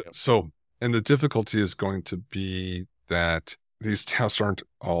 Well, and the difficulty is going to be that these tests aren't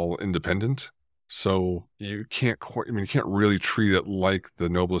all independent. So you can't really treat it like the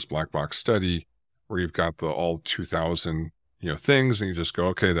Nobles black box study where you've got the all 2,000, things and you just go,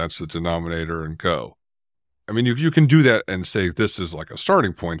 okay, that's the denominator and go. I mean, you can do that and say this is like a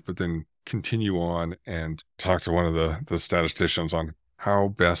starting point, but then continue on and talk to one of the statisticians on how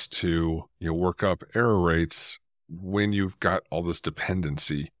best to work up error rates when you've got all this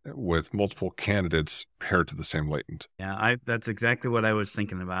dependency with multiple candidates paired to the same latent. Yeah, that's exactly what I was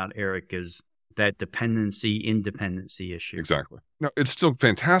thinking about, Eric, is that dependency-independency issue. Exactly. Now, it's still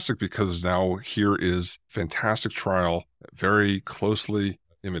fantastic because now here is fantastic trial that very closely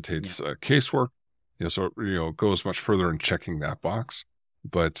imitates casework. So it goes much further in checking that box.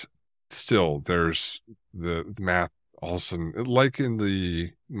 But still, there's the math also, like in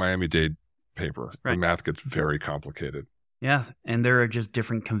the Miami-Dade paper, the math gets very complicated. Yeah, and there are just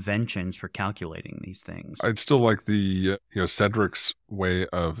different conventions for calculating these things. I'd still like the Cedric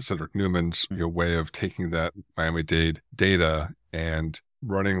Newman's way of taking that Miami-Dade data and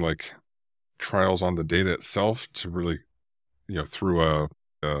running like trials on the data itself to really through a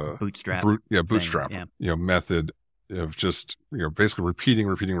bootstrap method of just basically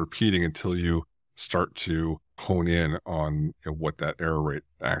repeating until you start to hone in on what that error rate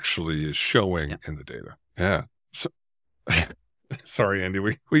actually is showing in the data. Yeah. So, sorry, Andy.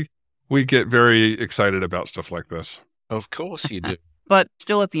 We get very excited about stuff like this. Of course you do. But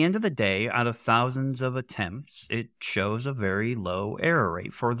still, at the end of the day, out of thousands of attempts, it shows a very low error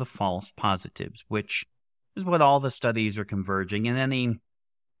rate for the false positives, which is what all the studies are converging. And any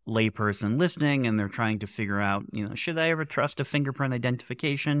layperson listening and they're trying to figure out, should I ever trust a fingerprint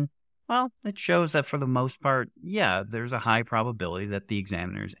identification? Well, it shows that for the most part, there's a high probability that the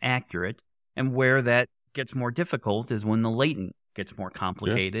examiner is accurate. And where that gets more difficult is when the latent gets more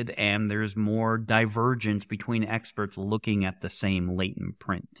complicated and there's more divergence between experts looking at the same latent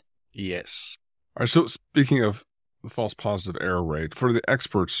print. Yes. All right, so speaking of the false positive error rate, for the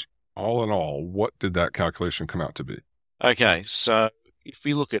experts, all in all, what did that calculation come out to be? Okay, so if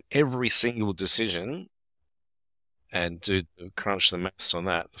we look at every single decision and crunch the maths on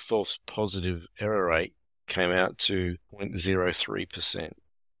that, the false positive error rate came out to 0.03%.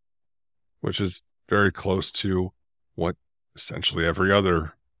 Which is very close to what essentially every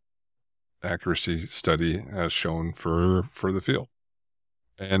other accuracy study has shown for the field.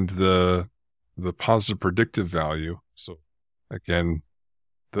 And the positive predictive value, so again,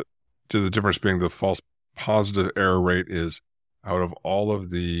 the difference being the false positive error rate is out of all of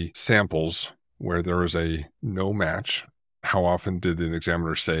the samples where there was a no match, how often did an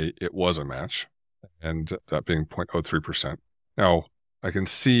examiner say it was a match? And that being 0.03%. Now, I can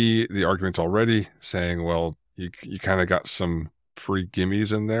see the argument already saying, well, you kind of got some free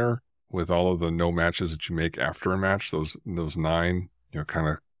gimmies in there with all of the no matches that you make after a match. Those 9, kind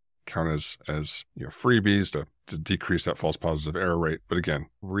of count as freebies to decrease that false positive error rate. But again,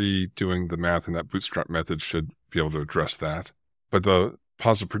 redoing the math in that bootstrap method should be able to address that. But the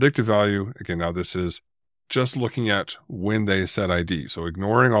positive predictive value, again, now this is just looking at when they set ID. So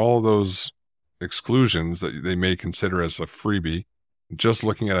ignoring all of those exclusions that they may consider as a freebie, just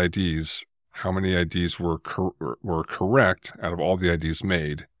looking at IDs, how many IDs were correct out of all the IDs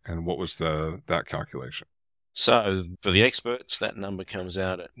made, and what was that calculation? So for the experts, that number comes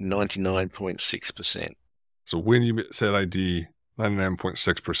out at 99.6%. So when you said ID,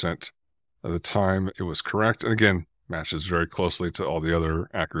 99.6% of the time it was correct. And again, matches very closely to all the other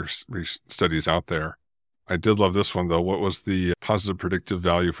accuracy studies out there. I did love this one, though. What was the positive predictive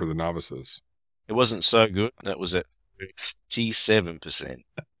value for the novices? It wasn't so good. That was at 37%.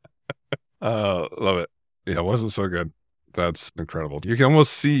 Love it. Yeah, it wasn't so good. That's incredible. You can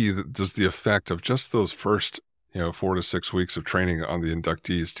almost see just the effect of just those first, 4 to 6 weeks of training on the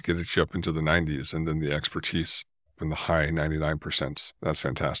inductees to get you up into the 90s, and then the expertise in the high 99%. That's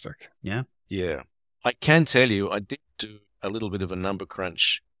fantastic. Yeah. Yeah. I can tell you, I did do a little bit of a number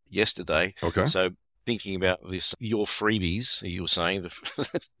crunch yesterday. Okay. So thinking about this, your freebies, you were saying, the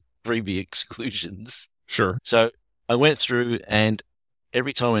freebie exclusions. Sure. So I went through, and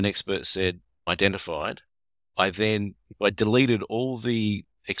every time an expert said identified, I deleted all the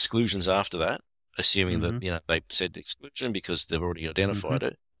exclusions after that, assuming that, they said exclusion because they've already identified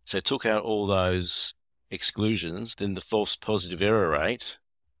it. So I took out all those exclusions, then the false positive error rate,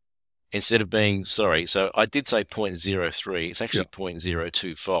 instead of being, so I did say 0.03, it's actually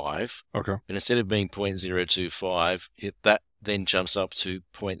 0.025. Okay. And instead of being 0.025, that then jumps up to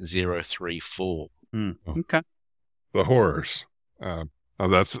 0.034. Okay. The horrors.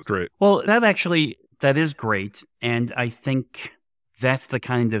 That's great. Well, that is great. And I think that's the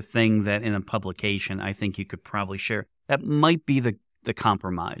kind of thing that in a publication, I think you could probably share. That might be the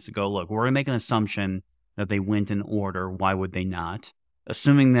compromise. Go, look, we're going to make an assumption that they went in order. Why would they not?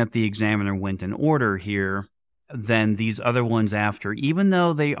 Assuming that the examiner went in order here, then these other ones after, even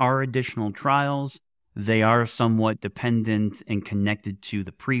though they are additional trials, they are somewhat dependent and connected to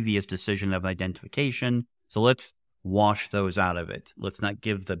the previous decision of identification. So let's wash those out of it. Let's not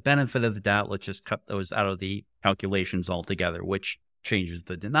give the benefit of the doubt. Let's just cut those out of the calculations altogether, which changes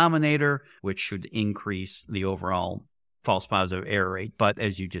the denominator, which should increase the overall false positive error rate. But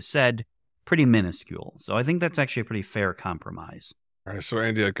as you just said, pretty minuscule. So I think that's actually a pretty fair compromise. All right. So,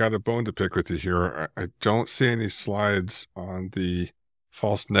 Andy, I got a bone to pick with you here. I don't see any slides on the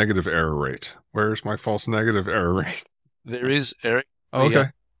false negative error rate. Where's my false negative error rate? There is, Eric. Oh, okay.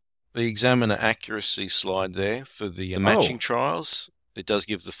 The examiner accuracy slide there for the matching trials, it does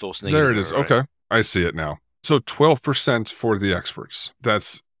give the false negative There it is. error rate. Okay. I see it now. So 12% for the experts.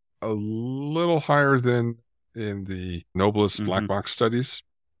 That's a little higher than in the noblest black box studies.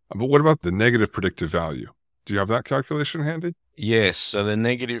 But what about the negative predictive value? Do you have that calculation handy? Yes. So the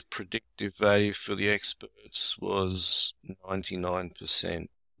negative predictive value for the experts was 99%.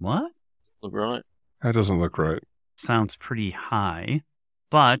 What? Look right? That doesn't look right. Sounds pretty high.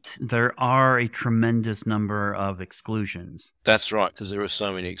 But there are a tremendous number of exclusions. That's right, because there are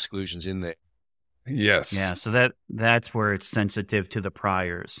so many exclusions in there. Yes. Yeah, so that's where it's sensitive to the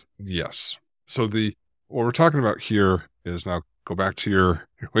priors. Yes. So what we're talking about here is, now go back to your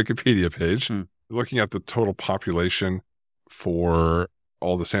Wikipedia page, looking at the total population for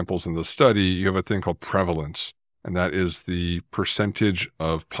all the samples in the study. You have a thing called prevalence, and that is the percentage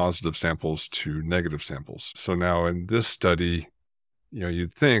of positive samples to negative samples. So now in this study,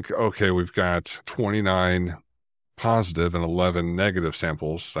 you'd think, okay, we've got 29 positive and 11 negative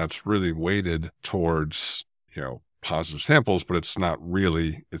samples. That's really weighted towards, positive samples, but it's not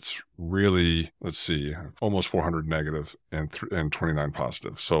really. It's really, let's see, almost 400 negative and 29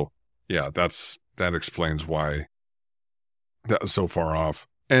 positive. So yeah, that explains why that was so far off.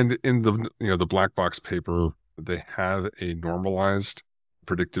 And in the black box paper, they have a normalized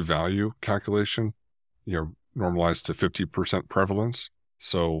predictive value calculation, normalized to 50% prevalence.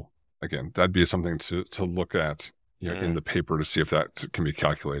 So again, that'd be something to look at in the paper to see if that can be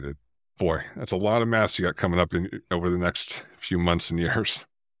calculated. Boy, that's a lot of math you got coming up over the next few months and years.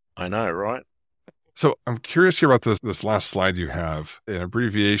 I know, right? So I'm curious here about this last slide you have, an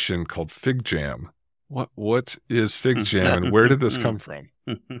abbreviation called FigJam. What is fig jam, and where did this come from?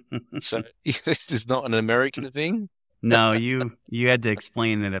 So this is not an American thing? No, you had to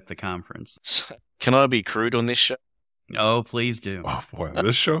explain it at the conference. So, can I be crude on this show? Oh, please do. Oh, boy,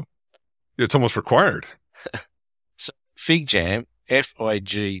 this show? It's almost required. So fig jam,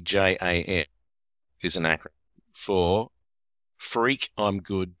 FIGJAM, is an acronym for Freak, I'm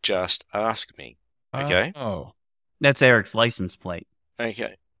Good, Just Ask Me. Okay? Oh. That's Eric's license plate.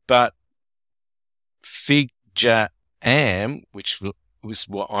 Okay. But fig jam, which was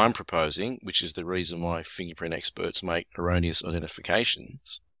what I'm proposing, which is the reason why fingerprint experts make erroneous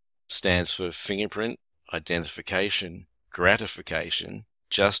identifications, stands for fingerprint identification gratification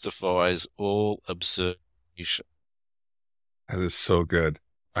justifies all absurd use. That is so good.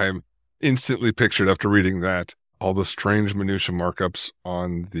 I am instantly pictured after reading that, all the strange minutia markups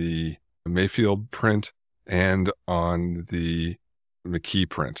on the Mayfield print and on the McKee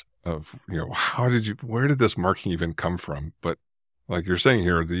print of, where did this marking even come from? But like you're saying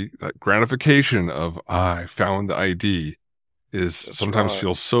here, that gratification of, I found the ID sometimes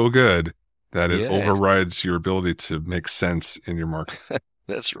feels so good that it overrides your ability to make sense in your marking.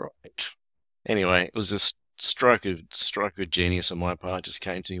 That's right. Anyway, it was a stroke of genius on my part. Just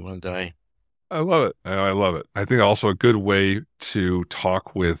came to me one day. I love it. I love it. I think also a good way to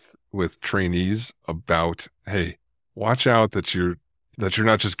talk with trainees about, hey, watch out that you're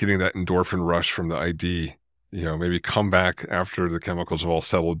not just getting that endorphin rush from the ID. Maybe come back after the chemicals have all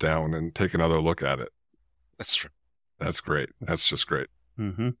settled down and take another look at it. That's right. That's great. That's just great.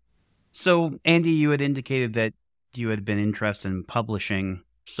 Mm-hmm. So, Andy, you had indicated that you had been interested in publishing.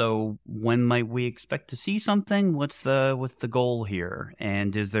 So, when might we expect to see something? What's the goal here?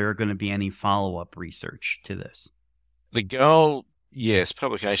 And is there going to be any follow-up research to this? The goal, yes,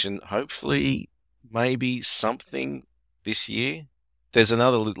 publication, hopefully, maybe something this year. There's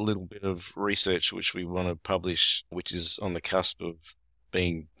another little bit of research which we want to publish, which is on the cusp of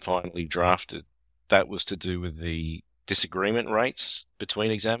being finally drafted. That was to do with the disagreement rates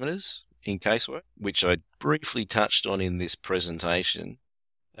between examiners in casework, which I briefly touched on in this presentation,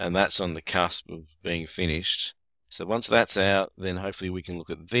 and that's on the cusp of being finished. So once that's out, then hopefully we can look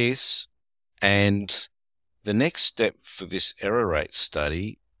at this. And the next step for this error rate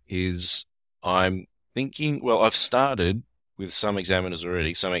study is I'm thinking, I've started with some examiners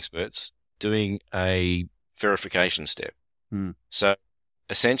already, some experts, doing a verification step. So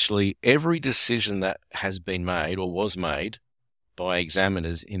essentially, every decision that has been made or was made by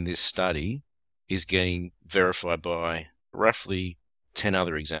examiners in this study is getting verified by roughly 10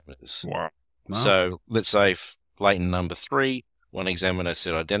 other examiners. Wow. So let's say latent number 3, one examiner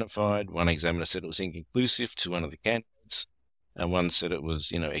said identified, one examiner said it was inconclusive to one of the candidates, and one said it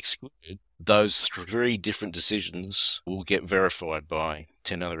was, excluded. Those 3 different decisions will get verified by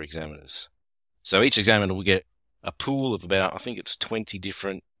 10 other examiners. So each examiner will get a pool of about, I think it's 20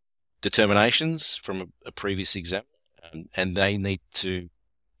 different determinations from a previous exam, and they need to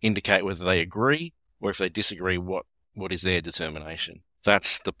indicate whether they agree or if they disagree, what is their determination.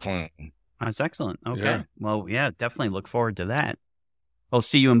 That's the plan. That's excellent. Okay. Yeah. Well, yeah, definitely look forward to that. I'll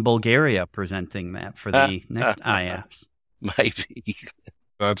see you in Bulgaria presenting that for the next IAFS. Maybe.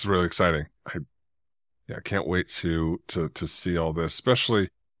 That's really exciting. I can't wait to see all this, especially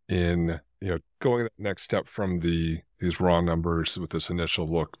in going that next step from these raw numbers with this initial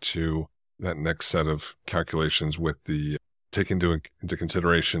look to that next set of calculations with the taking into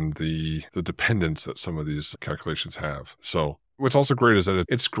consideration the dependence that some of these calculations have. So what's also great is that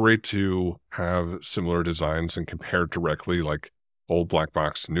it's great to have similar designs and compare directly, like old black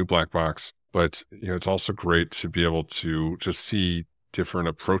box, new black box. But it's also great to be able to just see different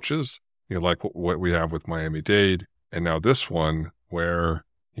approaches, like what we have with Miami-Dade, and now this one where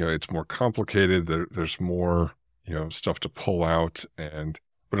it's more complicated. There's more stuff to pull out,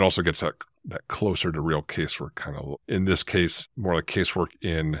 but it also gets that closer to real casework, kind of in this case more like casework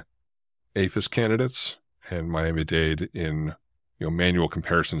in APHIS candidates, and Miami-Dade in manual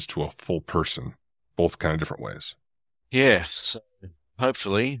comparisons to a full person, both kind of different ways. Yeah, so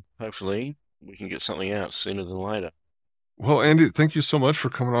hopefully we can get something out sooner than later. Well, Andy, thank you so much for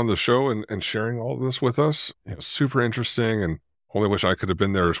coming on the show and sharing all of this with us. Super interesting, and only wish I could have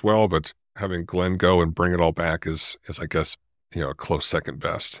been there as well, but having Glenn go and bring it all back is I guess, a close second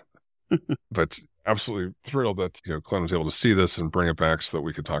best. But absolutely thrilled that, Glenn was able to see this and bring it back so that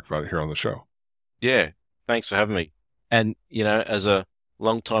we could talk about it here on the show. Yeah, thanks for having me. And, as a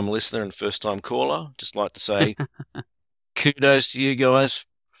long-time listener and first-time caller, just like to say kudos to you guys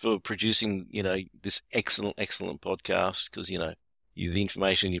for producing, this excellent podcast, because, the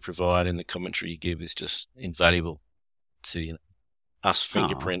information you provide and the commentary you give is just invaluable to, us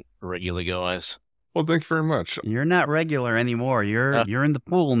fingerprint regular guys. Well, thank you very much. You're not regular anymore. You're in the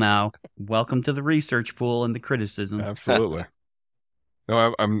pool now. Welcome to the research pool and the criticism. Absolutely.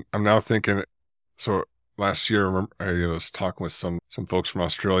 No, I'm now thinking. So last year, I was talking with some folks from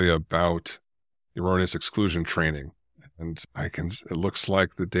Australia about erroneous exclusion training, and it looks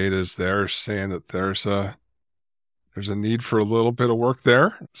like the data is there saying that there's a need for a little bit of work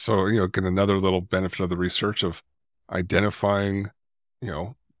there. So, get another little benefit of the research of identifying,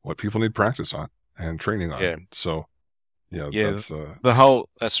 what people need practice on and training on. Yeah. So, that's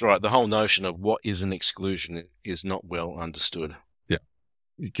right. The whole notion of what is an exclusion is not well understood. Yeah.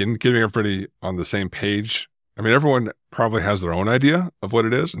 Getting everybody on the same page. I mean, everyone probably has their own idea of what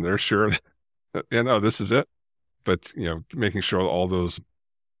it is, and they're sure that, this is it. But, making sure all those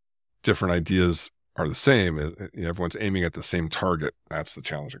different ideas are the same. Everyone's aiming at the same target. That's the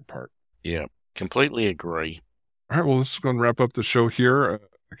challenging part. Yeah, completely agree. All right, well, let's go and wrap up the show here.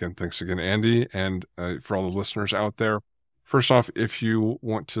 Again, thanks again, Andy, and for all the listeners out there. First off, if you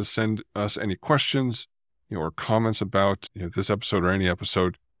want to send us any questions, or comments about this episode or any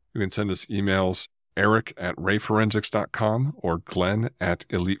episode, you can send us emails, eric@rayforensics.com or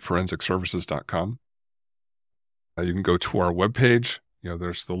glenn@eliteforensicservices.com. You can go to our webpage.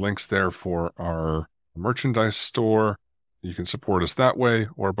 There's the links there for our merchandise store. You can support us that way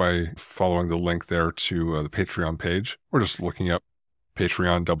or by following the link there to the Patreon page or just looking up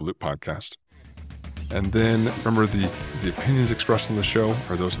Patreon Double Loop Podcast. And then remember, the opinions expressed on the show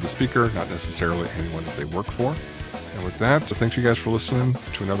are those of the speaker, not necessarily anyone that they work for. And with that, so thank you guys for listening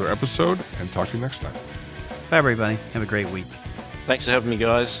to another episode, and talk to you next time. Bye, everybody. Have a great week. Thanks for having me,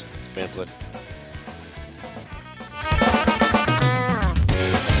 guys. It's been a pleasure.